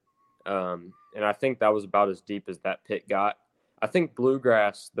water, and I think that was about as deep as that pit got. I think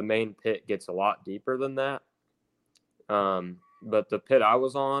bluegrass, the main pit, gets a lot deeper than that. But the pit I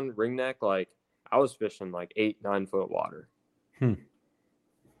was on, ringneck, like, I was fishing like 8-9 foot of water.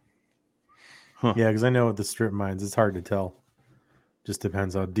 Huh. Yeah, because I know with the strip mines, it's hard to tell. Just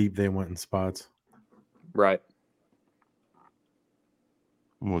depends how deep they went in spots. Right.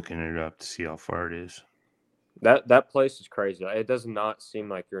 I'm looking it up to see how far it is. That place is crazy. It does not seem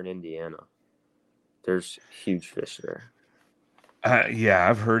like you're in Indiana. There's huge fish there. Yeah,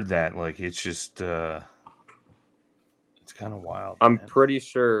 I've heard that. Like, it's just it's kind of wild. I'm pretty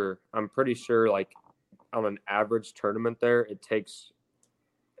sure like on an average tournament there, it takes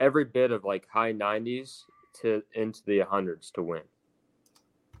every bit of like high 90s to into the 100s to win.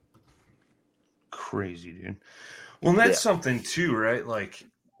 Crazy, dude. Well, that's something too, right? Like,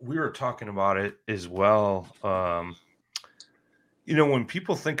 we were talking about it as well. When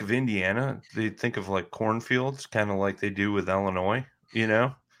people think of Indiana, they think of like cornfields, kind of like they do with Illinois, like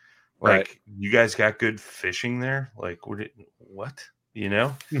right. You guys got good fishing there. Like, what?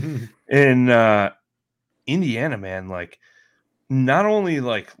 And Indiana, man, like, not only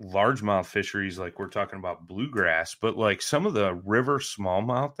like largemouth fisheries, like we're talking about bluegrass, but like some of the river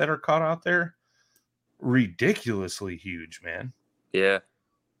smallmouth that are caught out there, ridiculously huge, man. Yeah.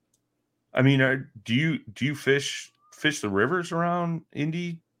 I mean, do you fish the rivers around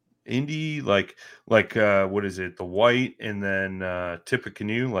Indy, like what is it, the White, and then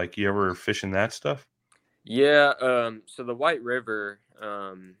Tippecanoe? Like, you ever fishing that stuff? Yeah. So the White River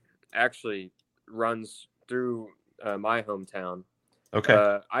actually runs through my hometown.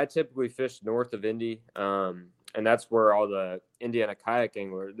 Okay. I typically fish north of Indy, and that's where all the Indiana kayak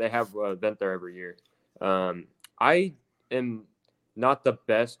anglers, they have an event there every year. I am not the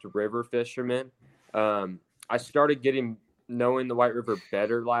best river fisherman. I started knowing the White River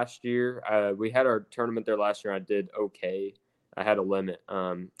better last year. We had our tournament there last year. I did okay. I had a limit.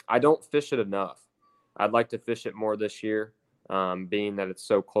 I don't fish it enough. I'd like to fish it more this year, being that it's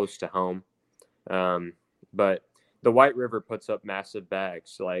so close to home. But the White River puts up massive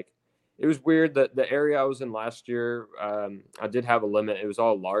bags. Like, it was weird that the area I was in last year, I did have a limit. It was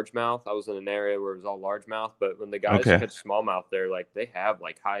all largemouth. I was in an area where it was all largemouth, but when the guys catch smallmouth there, like, they have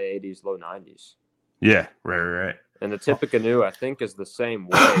like high 80s, low 90s. Yeah, right. And the Tippecanoe, I think, is the same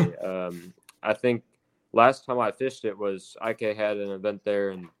way. I think last time I fished it was IK had an event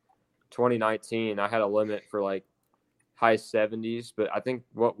there in 2019. I had a limit for like high 70s, but I think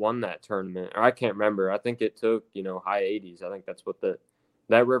what won that tournament, or I can't remember. I think it took, high 80s. I think that's what that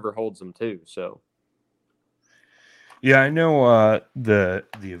river holds them too. So, yeah, I know the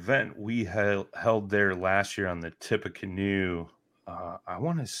event we held there last year on the Tippecanoe. I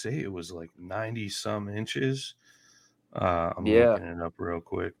want to say it was like 90 some inches. I'm looking it up real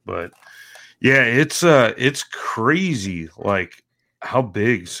quick, but yeah, it's crazy, like how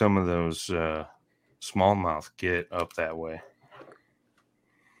big some of those smallmouth get up that way.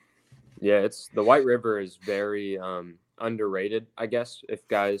 Yeah, the White River is very underrated, I guess, if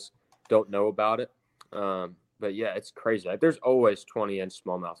guys don't know about it. But yeah, it's crazy. Like, there's always 20-inch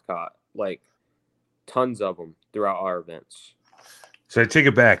smallmouth caught, like tons of them throughout our events. So I take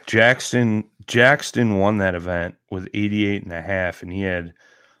it back. Jackson won that event with 88.5, and he had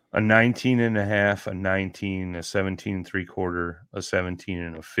a 19.5, a 19, a 17 3/4, a 17,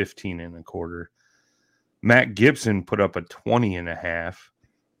 and a 15 1/4. Matt Gibson put up a 20.5,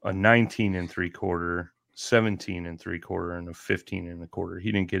 a 19 3/4, 17 3/4, and a 15 1/4.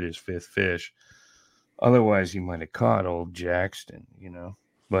 He didn't get his fifth fish. Otherwise, he might have caught old Jackson,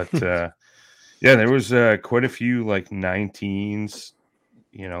 But yeah, there was quite a few like 19s.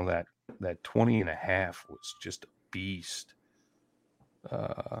 That 20.5 was just a beast.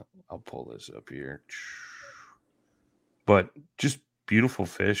 I'll pull this up here. But just beautiful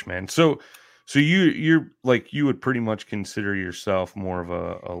fish, man. So you're like, you would pretty much consider yourself more of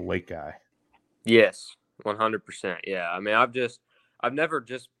a lake guy. Yes, 100%. Yeah. I mean, I've never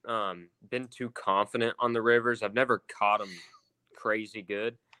just been too confident on the rivers. I've never caught them crazy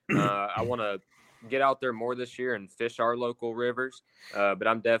good. I want to get out there more this year and fish our local rivers. But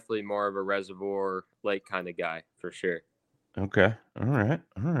I'm definitely more of a reservoir lake kind of guy for sure. Okay. All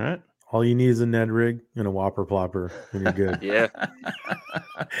right. All you need is a Ned rig and a whopper plopper, and you're good. Yeah.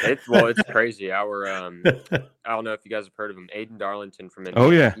 It's crazy. Our I don't know if you guys have heard of him, Aiden Darlington from Indiana.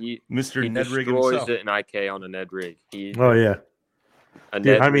 Oh yeah, Mr. Ned Rig himself. He destroys it in IK on a Ned rig. He's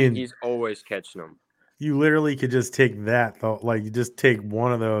always catching them. You literally could just take that, though. Like, you just take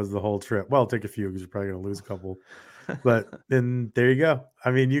one of those the whole trip. Well, take a few because you're probably gonna lose a couple. But then there you go.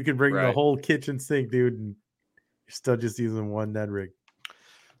 I mean, you could bring the whole kitchen sink, dude, and you're still just using one Ned rig.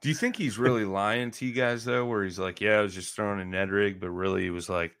 Do you think he's really lying to you guys though, where he's like, yeah, I was just throwing a Ned rig, but really he was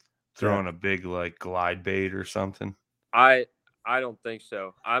like throwing a big like glide bait or something? I don't think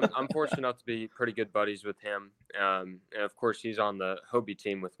so. I'm fortunate enough to be pretty good buddies with him, and of course he's on the Hobie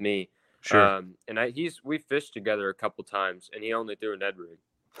team with me. Sure. And we fished together a couple times, and he only threw a Ned rig.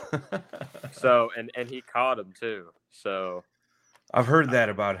 So and he caught him too. So I've heard that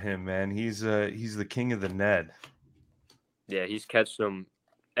about him, man. He's the king of the Ned. Yeah, he's catching them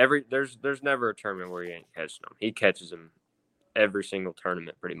there's never a tournament where he ain't catching them. He catches them every single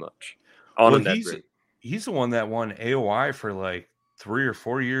tournament pretty much on a Ned rig. He's the one that won AOI for like 3 or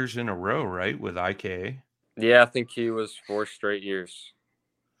 4 years in a row, right? With IKA. Yeah, I think he was 4 straight years.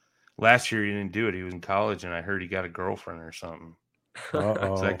 Last year he didn't do it. He was in college, and I heard he got a girlfriend or something. So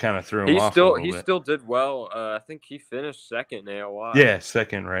that kind of threw him off. He still did well. I think he finished second in AOI. Yeah,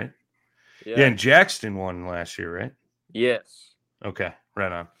 second, right? Yeah, and Jackson won last year, right? Yes. Okay,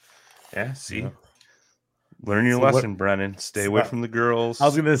 right on. Yeah, see. Yeah. Learn your lesson, Brennan. Stay away from the girls. I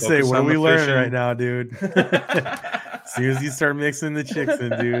was going to say, what are we learning right now, dude? As soon as you start mixing the chicks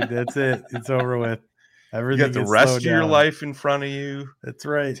in, dude, that's it. It's over with. Everything. You got the rest of your life in front of you. That's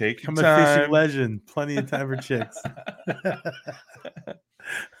right. Take your time. Become a fishing legend. Plenty of time for chicks.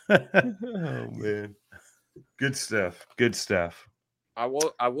 Oh, man. Good stuff. Good stuff. I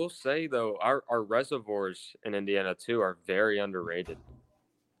will say though, our reservoirs in Indiana too are very underrated.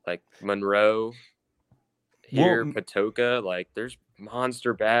 Like Monroe here, Patoka, like there's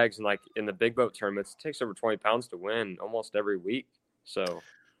monster bags, and like in the big boat tournaments, it takes over 20 pounds to win almost every week. So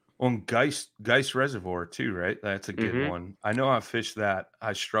on Geist Reservoir too, right? That's a good one. I know I fished that.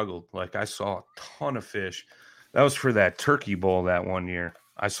 I struggled. Like I saw a ton of fish. That was for that turkey bowl that one year.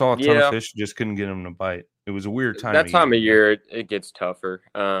 I saw a ton of fish, just couldn't get them to bite. It was a weird time. That time of year, it gets tougher.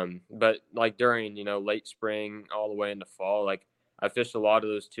 But like during, late spring all the way into fall, like I fished a lot of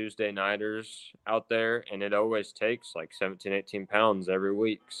those Tuesday nighters out there, and it always takes like 17, 18 pounds every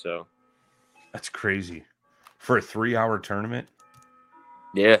week. So that's crazy for a 3-hour tournament.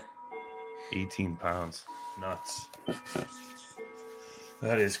 Yeah. 18 pounds. Nuts.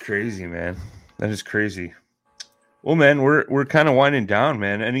 That is crazy, man. That is crazy. Well, man, we're kind of winding down,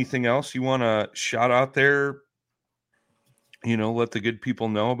 man. Anything else you want to shout out there? Let the good people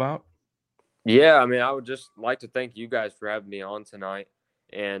know about? Yeah, I mean, I would just like to thank you guys for having me on tonight.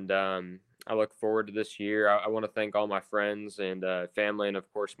 And I look forward to this year. I want to thank all my friends and family, and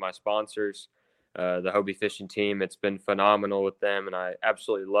of course my sponsors, the Hobie fishing team. It's been phenomenal with them, and I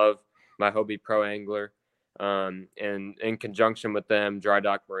absolutely love my Hobie Pro Angler. And in conjunction with them, Dry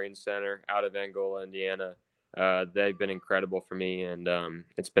Dock Marine Center out of Angola, Indiana. They've been incredible for me, and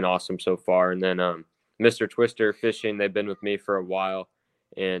it's been awesome so far. And then Mr. Twister Fishing, they've been with me for a while,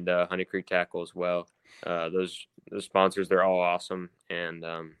 and Honey Creek Tackle as well. Those sponsors, they're all awesome, and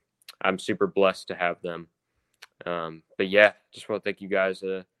I'm super blessed to have them. But yeah, just want to thank you guys.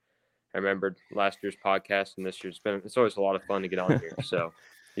 I remembered last year's podcast and this year's. It's always a lot of fun to get on here. So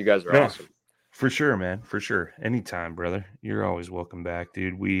you guys are awesome. For sure, man. For sure. Anytime, brother. You're always welcome back,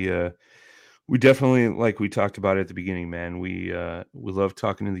 dude. We definitely, like we talked about at the beginning, man, we love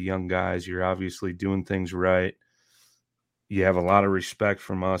talking to the young guys. You're obviously doing things right. You have a lot of respect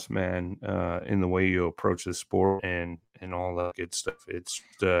from us, man, in the way you approach the sport and all that good stuff. It's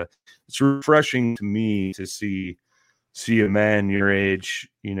refreshing to me to see a man your age,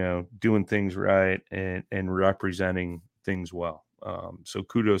 doing things right and representing things well. So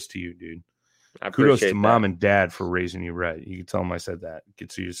kudos to you, dude. Kudos to mom and dad for raising you right. You can tell them I said that.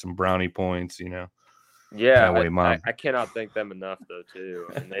 Gets you some brownie points, Yeah, Mom. I cannot thank them enough, though, too.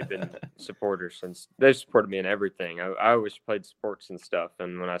 And they've been supporters since they've supported me in everything. I always played sports and stuff,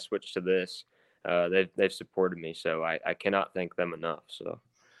 and when I switched to this, they've supported me. So I cannot thank them enough. So,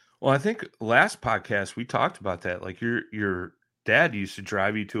 well, I think last podcast we talked about that. Like your dad used to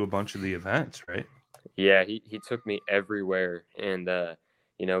drive you to a bunch of the events, right? Yeah, he took me everywhere, and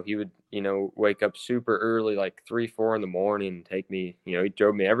he would wake up super early, like 3-4 in the morning, and take me. He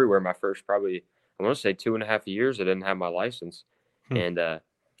drove me everywhere. My first probably, I want to say 2.5 years, I didn't have my license. And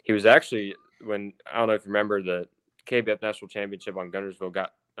he was actually, I don't know if you remember, the KBF National Championship on Guntersville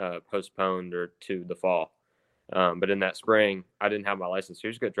got postponed to the fall. But in that spring, I didn't have my license. He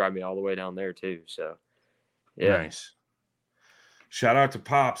was going to drive me all the way down there too. So, yeah. Nice. Shout out to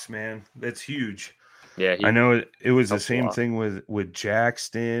Pops, man. That's huge. Yeah, I know it was the same thing with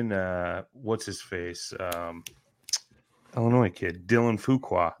Jackson. What's his face? Illinois kid, Dylan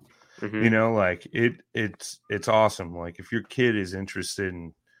Fuqua. Mm-hmm. It's awesome. Like if your kid is interested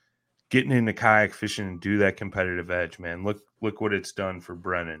in getting into kayak fishing and do that competitive edge, man, look what it's done for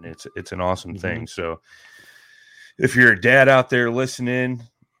Brennan. It's an awesome thing. So if you're a dad out there listening,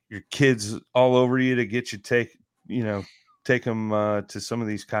 your kid's all over you to get you take them to some of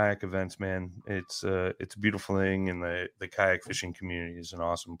these kayak events, man. It's a beautiful thing, and the kayak fishing community is an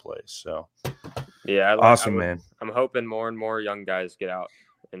awesome place. So yeah, awesome, man. I'm hoping more and more young guys get out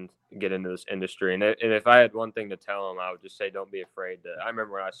and get into this industry. And if I had one thing to tell them, I would just say don't be afraid. I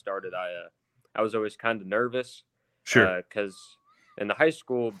remember when I started, I was always kind of nervous. Sure. Because in the high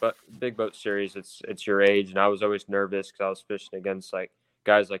school big boat series, it's your age, and I was always nervous because I was fishing against like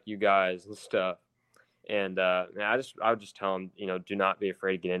guys like you guys and stuff. And I would just tell them, do not be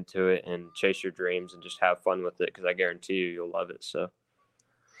afraid to get into it and chase your dreams and just have fun with it, because I guarantee you'll love it. So,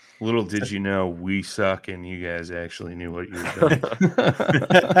 little did you know, we suck, and you guys actually knew what you were doing.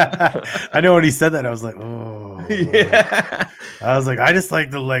 I know when he said that, I was like, oh, yeah. I was like, I just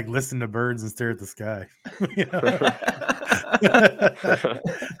like to listen to birds and stare at the sky.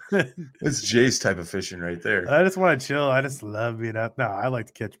 It's Jay's type of fishing right there. I just want to chill. I just love being out. No, I like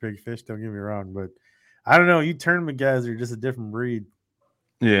to catch big fish. Don't get me wrong, but I don't know. You tournament guys are just a different breed.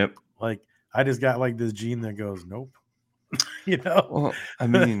 Yeah. Like I just got like this gene that goes, nope. Well, I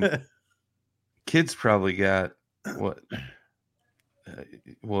mean, kids probably got what?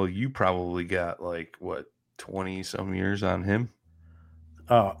 You probably got 20 some years on him.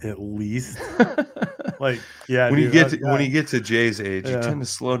 Oh, at least. Like, yeah, when dude, you get to Jay's age, you tend to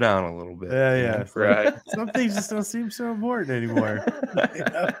slow down a little bit. Yeah, you yeah. know? Right. Some things just don't seem so important anymore.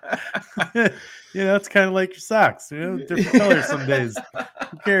 It's kind of like your socks. Different colors some days.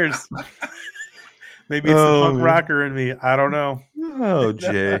 Who cares? Maybe it's the punk rocker in me. I don't know. Oh,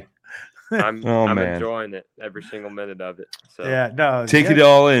 Jay. I'm man. enjoying it, every single minute of it. So Yeah, no. Take it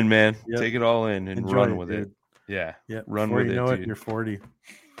all in, man. Yep. Take it all in and Enjoy run it, with dude. it. Yeah. Yep. Run Before with you it, know dude. You're 40.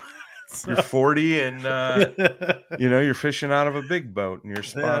 You're 40 and you're fishing out of a big boat and you're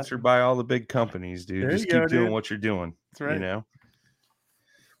sponsored by all the big companies, dude. There Just you go, keep doing dude. what you're doing. That's right. You know.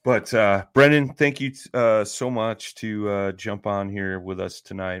 But Brennan, thank you so much to jump on here with us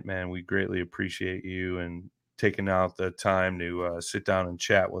tonight, man. We greatly appreciate you and taking out the time to sit down and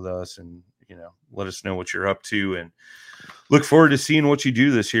chat with us and let us know what you're up to, and look forward to seeing what you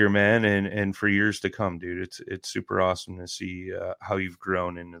do this year, man, and for years to come, dude. It's super awesome to see how you've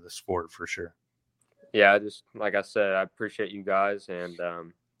grown into the sport for sure. Yeah, just like I said, I appreciate you guys, and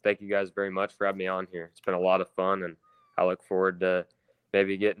thank you guys very much for having me on here. It's been a lot of fun, and I look forward to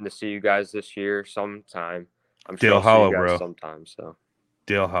maybe getting to see you guys this year sometime. I'm sure Dale I'll see Hollow, you guys bro. sometime. So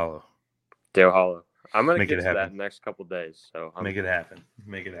Dale Hollow. I'm gonna Make get it to that happen. in the next couple of days. So Make it happen.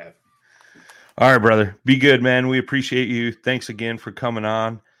 All right, brother. Be good, man. We appreciate you. Thanks again for coming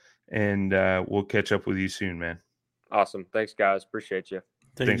on, and we'll catch up with you soon, man. Awesome. Thanks, guys. Appreciate you.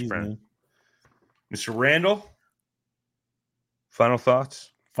 Thanks, Brennan. Mr. Randall, final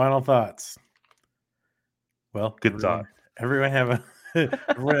thoughts? Well, good thought. Everyone have a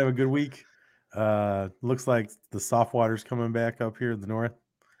good week. Looks like the soft water's coming back up here in the north.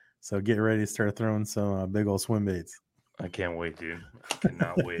 So get ready to start throwing some big old swim baits. I can't wait, dude. I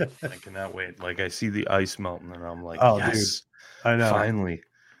cannot wait. Like, I see the ice melting, and I'm like, oh, yes, dude. I know.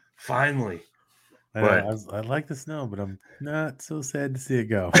 Finally. I like the snow, but I'm not so sad to see it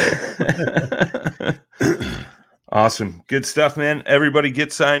go. Awesome. Good stuff, man. Everybody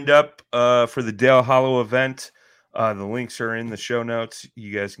get signed up for the Dale Hollow event. The links are in the show notes.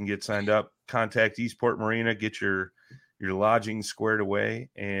 You guys can get signed up. Contact Eastport Marina. Get your lodging squared away.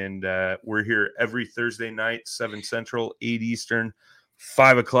 And we're here every Thursday night, 7 Central, 8 Eastern,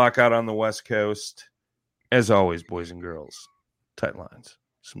 5 o'clock out on the West Coast. As always, boys and girls, tight lines,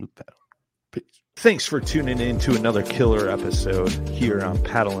 smooth paddle. Peace. Thanks for tuning in to another killer episode here on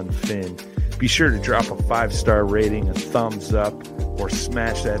Paddle and Fin. Be sure to drop a 5-star rating, a thumbs up, or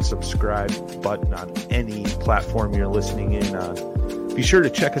smash that subscribe button on any platform you're listening in on. Be sure to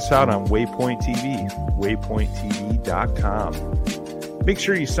check us out on Waypoint TV, waypointtv.com. Make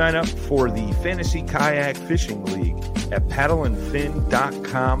sure you sign up for the Fantasy Kayak Fishing League at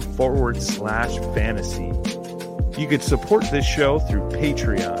paddleandfin.com/fantasy. You could support this show through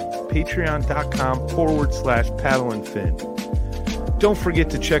Patreon, patreon.com/paddleandfin. Don't forget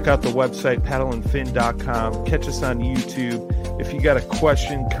to check out the website, paddleandfin.com. Catch us on YouTube. If you got a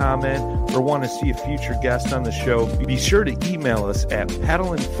question, comment, or want to see a future guest on the show, be sure to email us at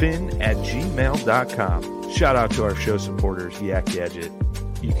paddleandfin@gmail.com. Shout out to our show supporters, Yak Gadget.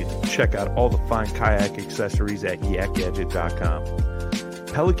 You can check out all the fine kayak accessories at yakgadget.com.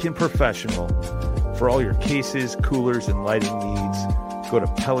 Pelican Professional. For all your cases, coolers, and lighting needs, go to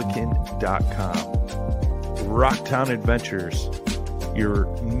pelican.com. Rocktown Adventures, your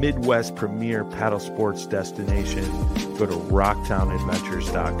Midwest premier paddle sports destination. Go to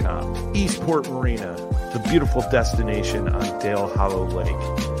rocktownadventures.com. Eastport Marina, the beautiful destination on Dale Hollow Lake.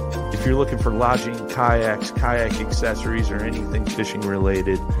 If you're looking for lodging, kayaks, kayak accessories, or anything fishing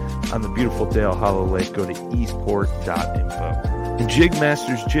related on the beautiful Dale Hollow Lake, go to eastport.info. And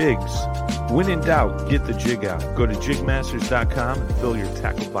Jigmasters Jigs. When in doubt, get the jig out. Go to jigmasters.com and fill your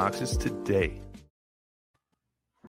tackle boxes today.